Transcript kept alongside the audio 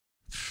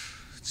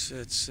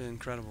It's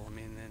incredible. I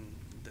mean,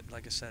 and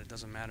like I said, it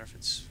doesn't matter if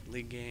it's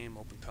league game,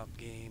 Open Cup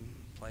game,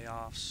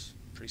 playoffs,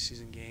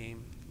 preseason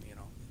game. You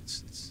know,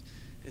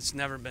 it's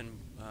never been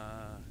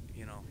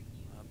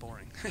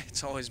boring.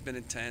 It's always been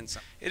intense.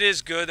 It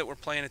is good that we're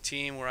playing a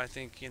team where I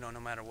think no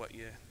matter what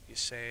you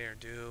say or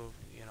do,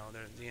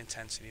 the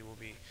intensity will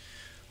be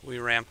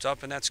ramped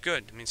up, and that's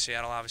good. I mean,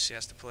 Seattle obviously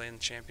has to play in the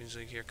Champions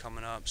League here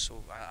coming up,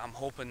 so I'm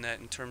hoping that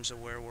in terms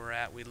of where we're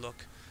at, we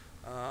look,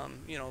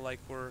 like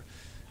we're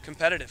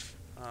competitive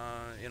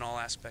in all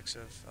aspects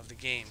of the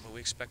game. But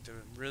we expect a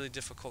really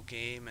difficult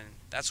game, and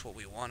that's what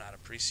we want out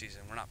of preseason.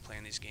 We're not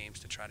playing these games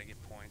to try to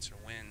get points or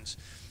wins,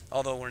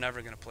 although we're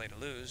never going to play to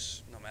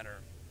lose, no matter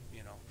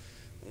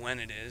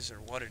when it is or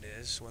what it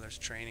is. Whether it's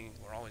training,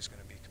 we're always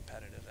going to be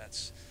competitive.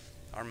 That's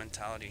our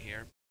mentality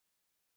here.